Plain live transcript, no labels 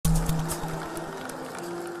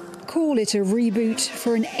Call it a reboot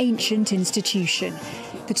for an ancient institution.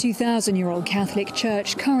 The 2,000-year-old Catholic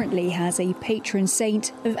Church currently has a patron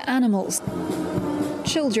saint of animals,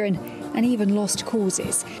 children, and even lost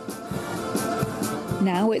causes.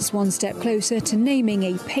 Now it's one step closer to naming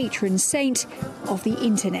a patron saint of the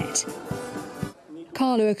internet.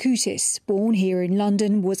 Carlo Acutis, born here in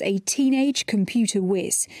London, was a teenage computer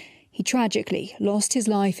whiz. He tragically lost his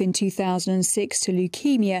life in 2006 to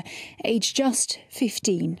leukemia, aged just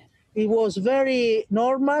 15. He was very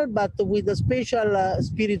normal, but with a special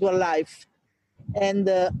spiritual life. And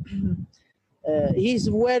he's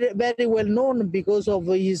very well known because of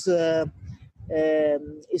his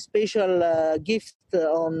special gift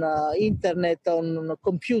on internet, on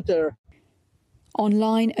computer.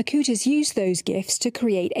 Online, Acutis used those gifts to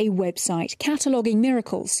create a website cataloguing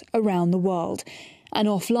miracles around the world. And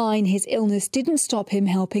offline, his illness didn't stop him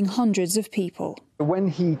helping hundreds of people. When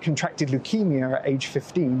he contracted leukemia at age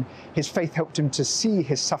 15, his faith helped him to see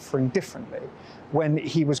his suffering differently. When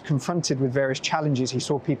he was confronted with various challenges, he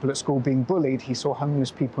saw people at school being bullied, he saw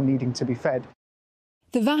homeless people needing to be fed.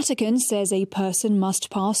 The Vatican says a person must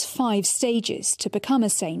pass 5 stages to become a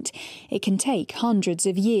saint. It can take hundreds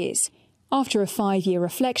of years. After a 5-year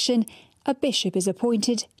reflection, a bishop is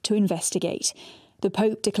appointed to investigate. The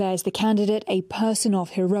Pope declares the candidate a person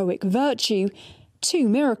of heroic virtue. 2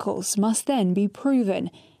 miracles must then be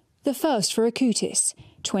proven. The first for Acutis.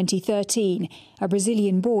 2013, a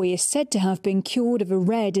Brazilian boy is said to have been cured of a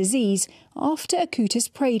rare disease after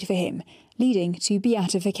Acutis prayed for him, leading to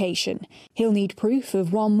beatification. He'll need proof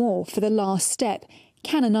of one more for the last step,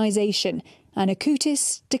 canonization, and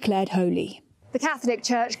Acutis declared holy. The Catholic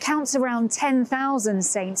Church counts around 10,000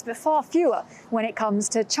 saints, but far fewer when it comes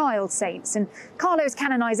to child saints. And Carlo's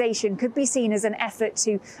canonization could be seen as an effort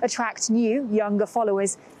to attract new, younger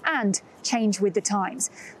followers and change with the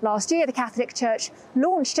times. Last year, the Catholic Church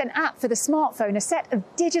launched an app for the smartphone, a set of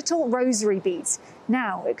digital rosary beads.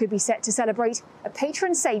 Now it could be set to celebrate a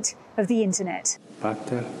patron saint of the internet.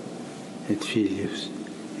 Pater et Filius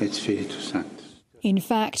et Spiritus Sanctus. In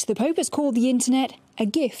fact, the Pope has called the internet a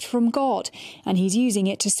gift from God, and he's using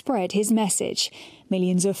it to spread his message.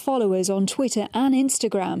 Millions of followers on Twitter and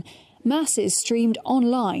Instagram. Masses streamed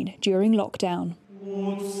online during lockdown.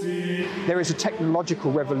 There is a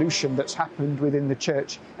technological revolution that's happened within the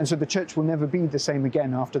Church, and so the Church will never be the same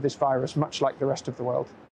again after this virus, much like the rest of the world.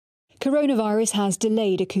 Coronavirus has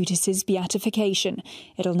delayed Acutis' beatification.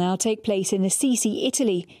 It'll now take place in Assisi,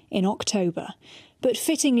 Italy, in October. But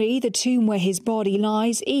fittingly, the tomb where his body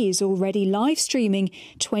lies is already live streaming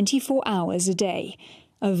 24 hours a day.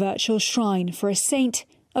 A virtual shrine for a saint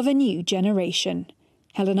of a new generation.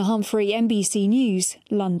 Helena Humphrey, NBC News,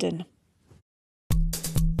 London.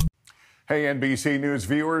 Hey, NBC News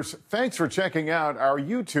viewers, thanks for checking out our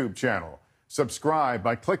YouTube channel. Subscribe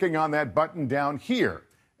by clicking on that button down here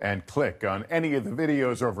and click on any of the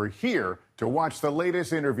videos over here to watch the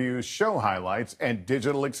latest interviews, show highlights, and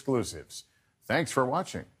digital exclusives. Thanks for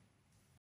watching.